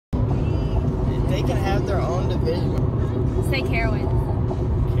they can have their own division. Say Carowinds.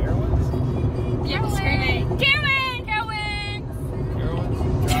 Carowinds? You have to scream it. Carowinds!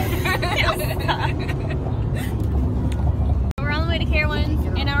 Carowinds! We're on the way to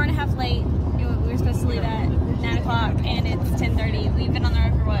Carowinds, an hour and a half late. We were supposed to leave at 9 o'clock and it's 10:30. We've been on the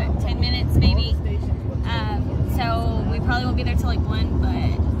road for what, 10 minutes maybe? So we probably won't be there till like 1,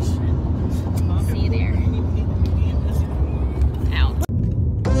 but see you there. Out.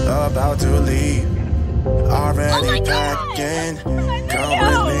 About to leave, already packing. Come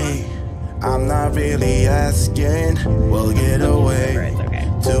with me, I'm not really asking. We'll get away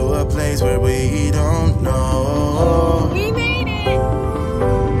to a place where we don't know. We made it!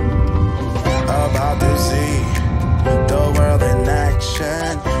 About to see the world in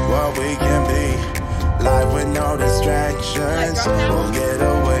action, what we can be. Life with no distractions, we'll get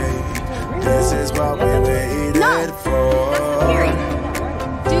away. This is what we waited for.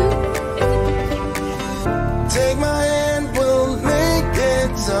 Take my hand, we'll make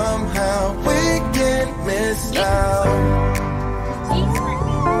it somehow. We can't miss out.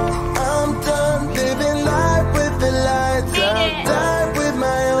 I'm done living life with the lights out. Die with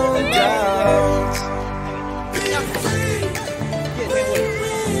my own doubts. Be free.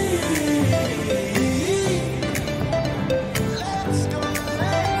 Let's go.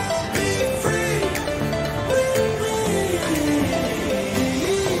 Be free.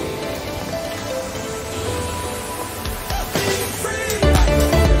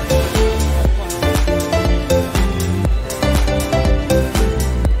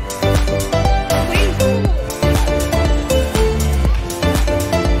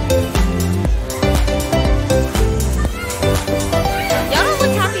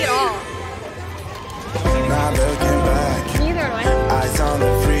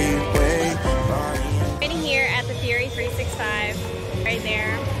 Right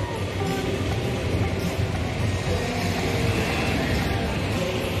there.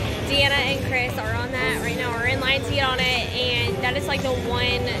 Deanna and Chris are on that right now. We're in line to get on it, and that is like the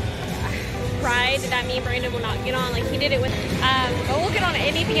one ride that me and Brandon will not get on. Like he did it with, but we'll get on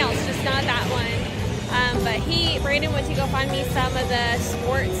anything else, just not that one. But Brandon went to go find me some of the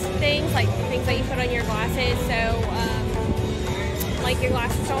sports things, like things that you put on your glasses, so like your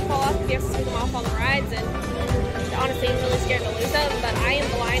glasses don't fall off if you have to take them off on the rides. And honestly, I'm really scared to lose them, but I am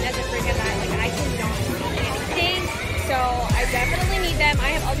blind as a freaking eye. Like, I cannot see anything, so I definitely need them.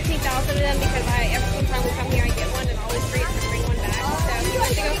 I have over 2,000 of them because every single time we come here, I get one and always forget to bring one back. So he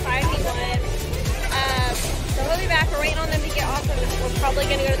went to go find me one. So we'll be back. We're waiting on them to get off, and we're probably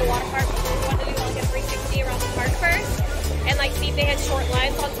going to go to the water park. We want to do like a 360 around the park first, and like see if they had short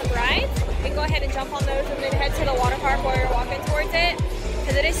lines on some rides. We can go ahead and jump on those and then head to the water park while we're walking towards it,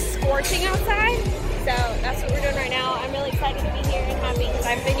 because it is scorching outside. So that's what we're doing right now. I'm really excited to be here and happy because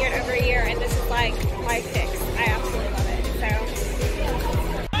I've been here over a year and this is like my fix. I absolutely love it. So.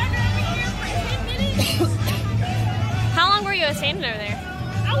 How long were you standing over there?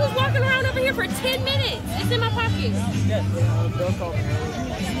 I was walking around over here for 10 minutes. It's in my pocket. Yes, Bill called me earlier.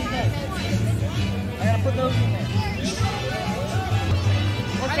 I gotta put those in there.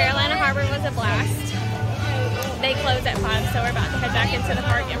 Well, Carolina Harbor was a blast. They close at 5, so we're about to head back into the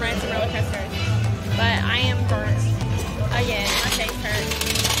park and ride some roller coasters. But I am burnt. Again, my face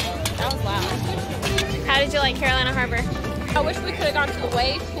hurts. That was loud. How did you like Carolina Harbor? I wish we could have gone to the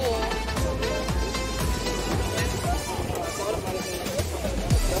wave pool.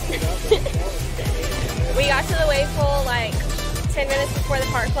 We got to the wave pool like 10 minutes before the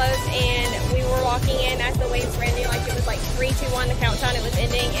park closed, and we were walking in as the waves were ending. Like it was like 3, 2, 1, the countdown, it was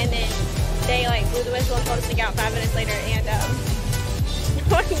ending, and then they like blew the whistle and told us to get out 5 minutes later. And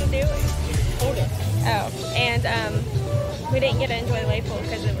what are you doing? Hold it. Oh, and we didn't get to enjoy the wave pool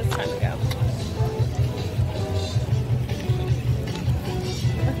because it was time to go.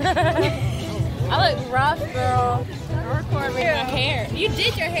 I look rough, girl. Record with my hair. You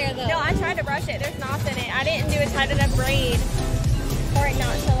did your hair though. No, I tried to brush it. There's knots in it. I didn't do a tight enough braid for it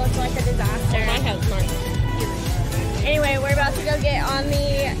not to look like a disaster. Oh, mine has marks. Anyway, we're about to go get on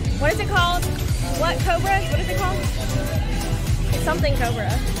the, what is it called? What Cobra? What is it called? It's something Cobra.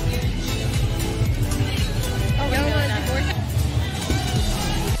 Oh, we know that.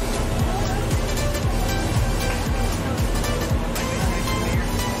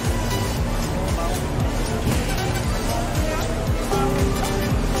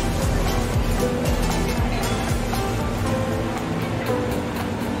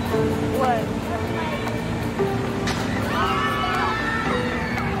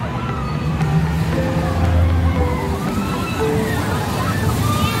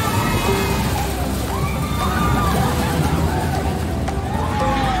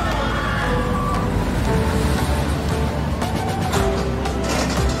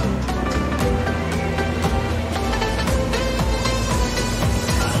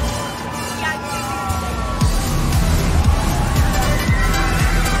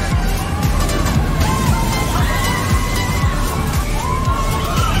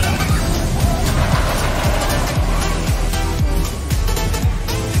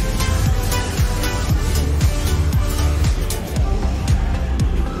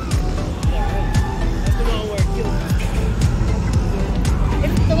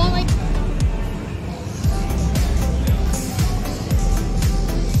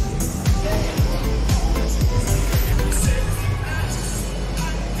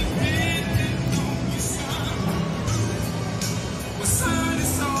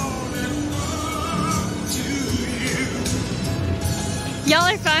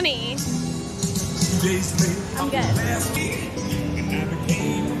 funny. I'm good.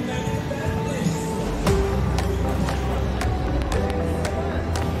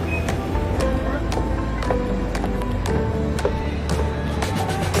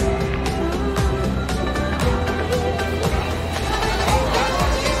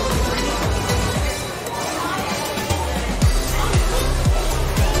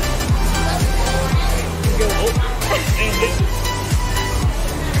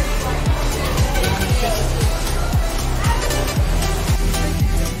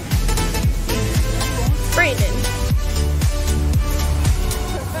 Brandon.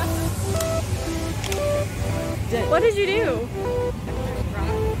 What did you do?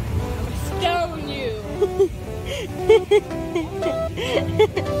 Stone you.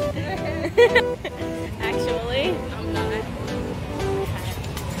 Actually, I'm not.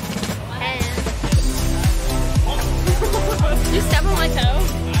 Did you step on my toe?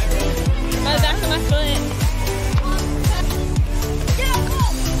 Oh, that's on my foot.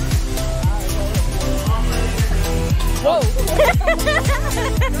 Whoa.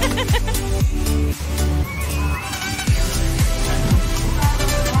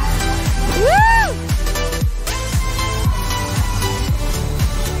 Woo!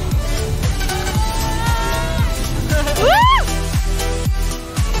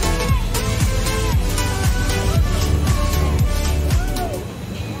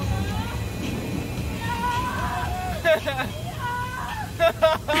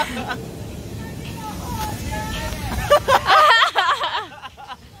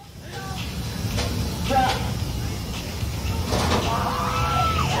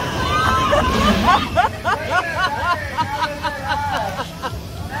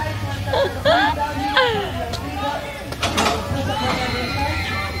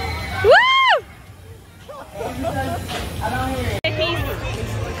 Woo!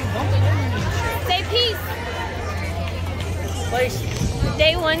 Say peace.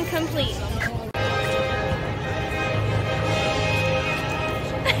 Day 1 complete.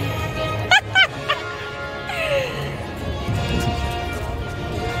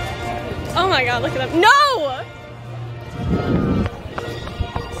 Oh my god, look at them. No!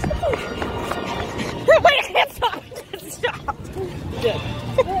 Wait, I can't stop. Stop. Yeah.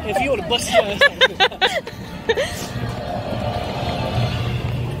 If you would have busted your ass.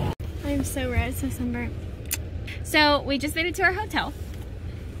 I'm so red, so sunburnt. So we just made it to our hotel.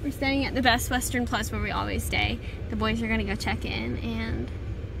 We're staying at the Best Western Plus where we always stay. The boys are gonna go check in, and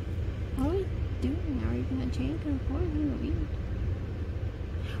what are we doing? Are we gonna change our clothes?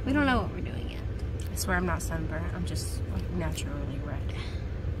 We don't know what we're doing yet. I swear I'm not sunburned. I'm just like naturally red.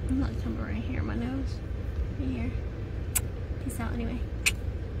 I'm not sunburned right here, my nose. Right here. Peace out anyway.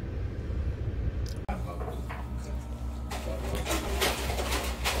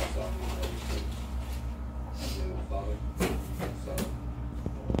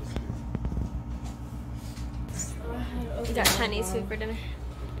 We got Chinese food for dinner.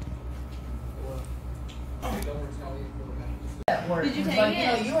 Did you take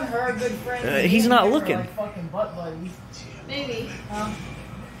it? You and her are good friends. He's not looking. Like fucking butt buddies. Maybe.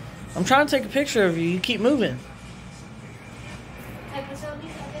 I'm trying to take a picture of you. You keep moving. I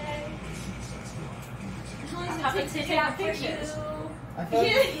feel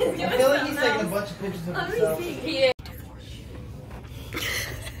like he's taking a bunch of pictures of himself.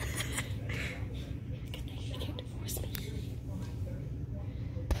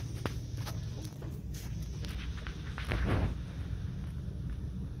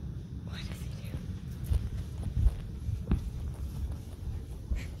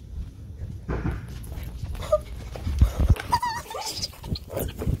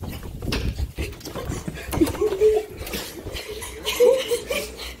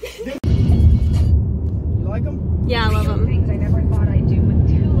 Yeah, I love them. Things I never thought I'd do with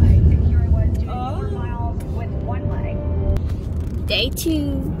 2 legs, and here I was doing 4 miles with 1 leg. Day 2.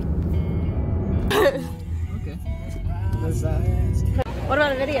 Okay. What's that? What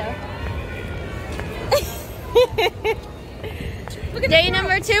about a video? Day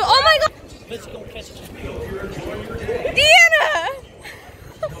number 2. Oh my god! Deanna!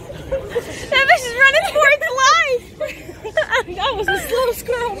 That bitch is running for its life! That was a slow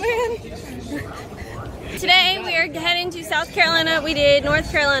squirrel, man. Today we are heading to South Carolina. We did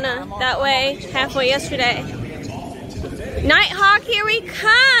North Carolina that way halfway yesterday. Nighthawk, here we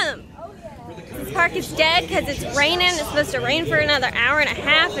come! This park is dead because it's raining. It's supposed to rain for another hour and a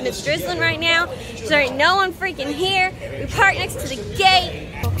half, and it's drizzling right now. So there ain't no one freaking here. We parked next to the gate.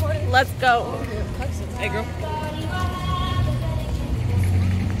 Let's go. Hey, girl.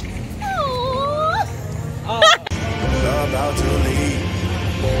 Aww. About to leave.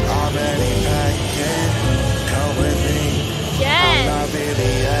 Already packing, come with me. Yes. I'm not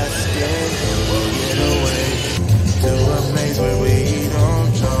really asking. We'll get away to a place where we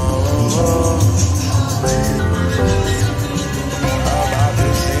don't know. About to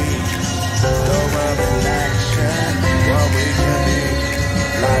see the world in action, what we can be.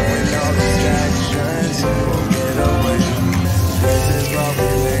 Life with no distractions, we'll get away. This is what we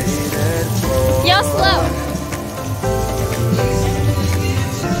waited for. Y'all slow.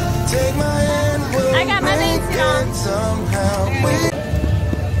 Take my hand, we'll I got my main suit on. somehow.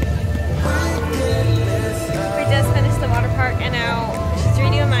 We just finished the water park and now she's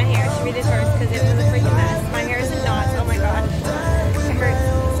redoing my hair. She redid hers because it was a freaking mess. My hair is in knots. Oh my god. It hurts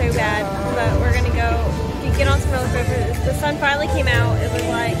so bad. But we're gonna go get on some roller coasters. The sun finally came out. It was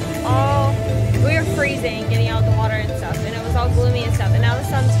like we were freezing getting out of the water and stuff, and it was all gloomy and stuff. And now the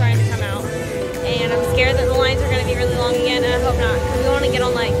sun's starting to come out. And I'm scared that the lines are gonna be really long again, and I hope not, because we want to get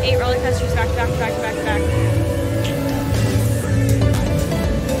on like 8 roller coasters back to back to back to back to back.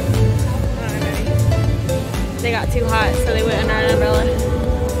 They got too hot, so they went under an umbrella.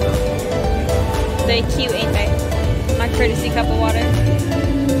 They cute, ain't they? My courtesy cup of water.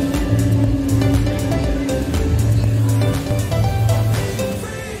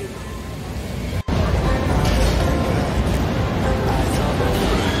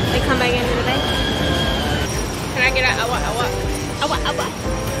 They come back into the bay. Can I get a awa?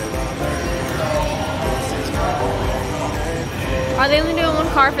 Are they only doing one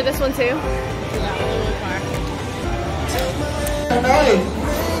car for this one too?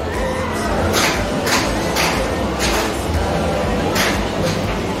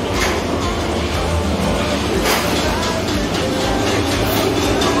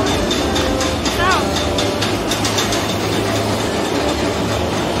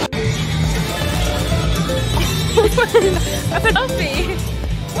 That's a selfie.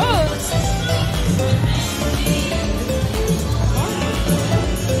 Oh.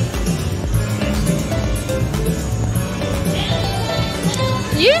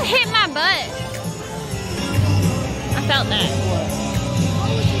 You hit my butt. I felt that.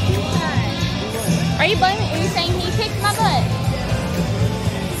 Are you blaming? Are you saying he kicked my butt?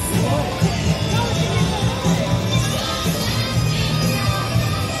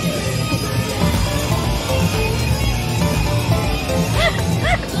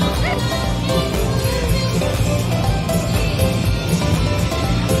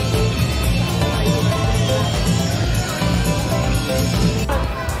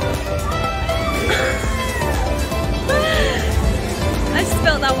 I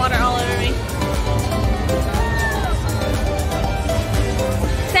spilled that water all over me.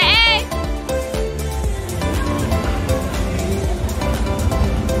 Say hey!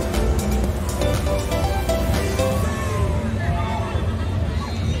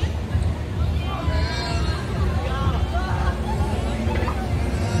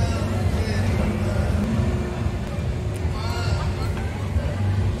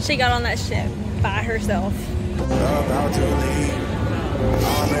 She got on that ship by herself. About to leave,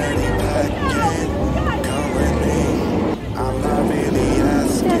 already packing, come with me. I'm not really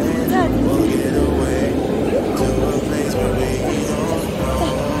asking, we'll get away to a place where we don't know.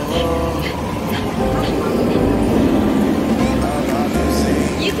 About to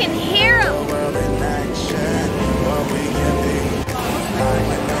see You can hear the them. world in action, what we can be. Life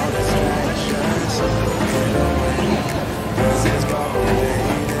with no distractions, we'll get away. This is what we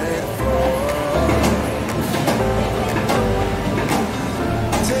waited for.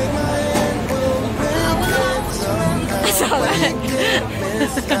 Take my hand, we'll make it somehow. I saw that.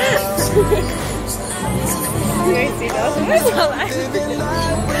 You ain't see those? I saw that. Living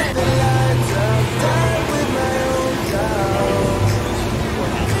life with the lights out, die with my own doubts.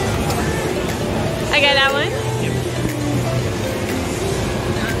 I got that one.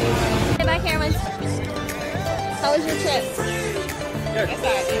 Hey, bye, Carowinds. How was your trip? It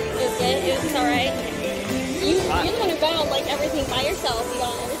was good. It was alright. You're the one who found like everything by yourself. You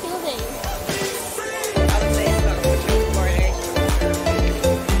got on every single thing.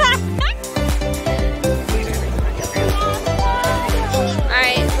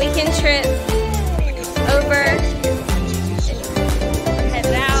 Alright, weekend trip over. We're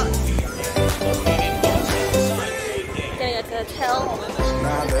headed out. Gonna go to the hotel.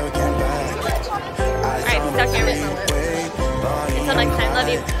 Now looking back, Alright, stuck everything. Until next time, love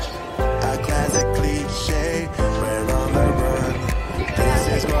you. a classic cliche, we're on the run. This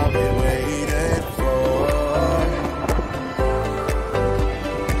is what we waited for.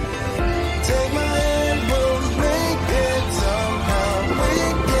 Take my hand, we'll make it somehow. We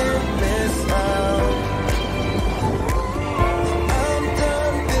can't miss out. I'm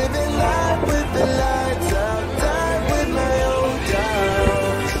done living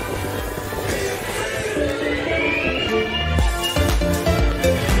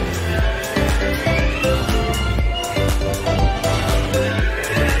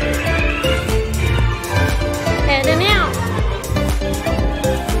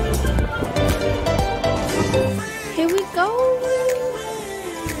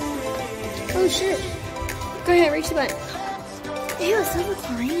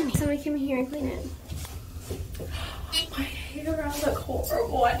raining. Somebody come in here and clean it. My hair, I look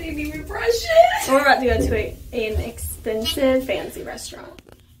horrible. I didn't even brush it. We're about to go to an expensive, fancy restaurant.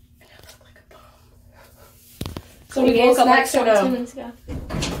 And I look like a bum. So we woke up like 10 minutes ago.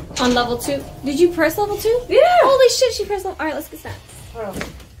 On level 2. Did you press level 2? Yeah. Holy shit, she pressed level. All right, let's get snacks. Oh,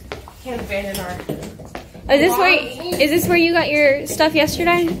 can't abandon our. Is this where you got your stuff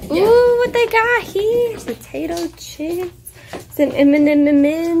yesterday? Yeah. Ooh, what they got here? Potato chips, some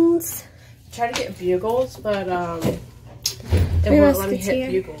M&M's. Tried to get bugles, but it won't let me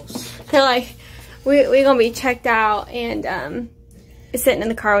hit bugles. They're like, we're gonna be checked out, and it's sitting in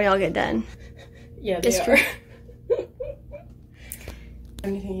the car when y'all get done. Yeah, it's true.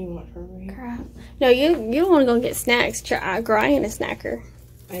 Anything you want from me? Crap. No, you don't want to go get snacks. Girl, I ain't a snacker.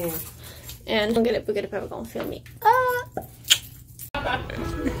 I am. And we'll get it. We're gonna film me.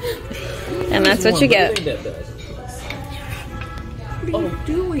 And that's what you get. What are you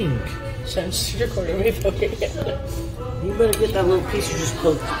doing? She's recording me poking it. You better get that little piece you just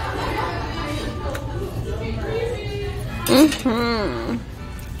poked.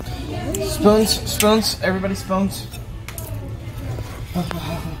 Spoons, everybody spoons.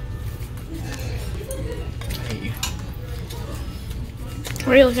 What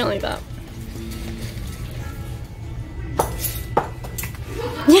are you looking like that?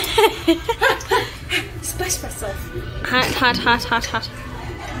 Splash myself. Hot.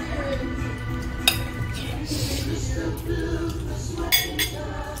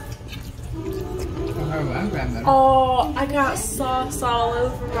 Oh, I got sauce all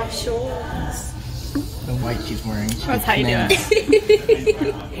over my shorts. The white she's wearing. That's how you do it.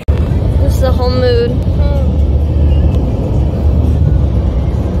 This is the whole mood.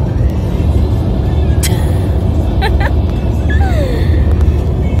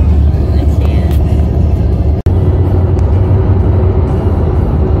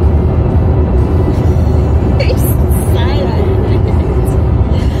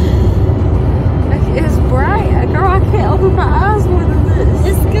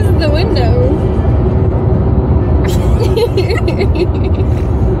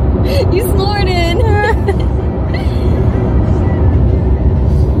 You snorted.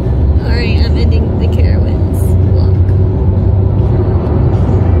 Alright, I'm ending the Carowinds vlog.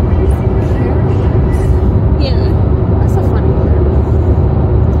 Yeah. That's a funny word.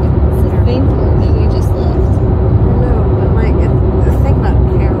 It's a thing that we just left. No, but like, the thing about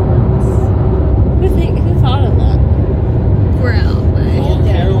Carowinds. Who thought of that? We're out, but...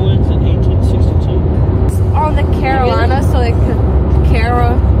 Carowinds in 1862. Oh, the Carolina, so they could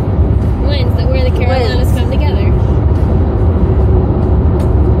Winds, where the Carolinas come together.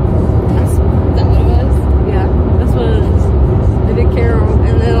 Is that what it was? Yeah, that's what it is. They did Carol,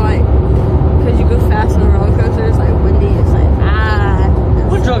 and then like, because you go fast on the roller coaster, it's like windy, it's like,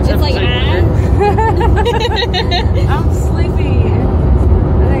 What drugs It's like, I'm sleepy.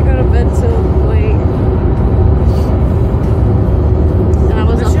 I didn't go to bed till late. And I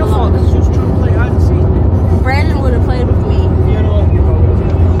was It's up your fault, because you was trying to play hide and seek. Brandon would have played with me. You know what?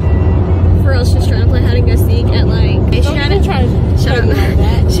 For real, she's trying to play hide and go seek at like.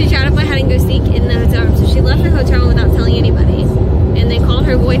 She tried to play hide and go seek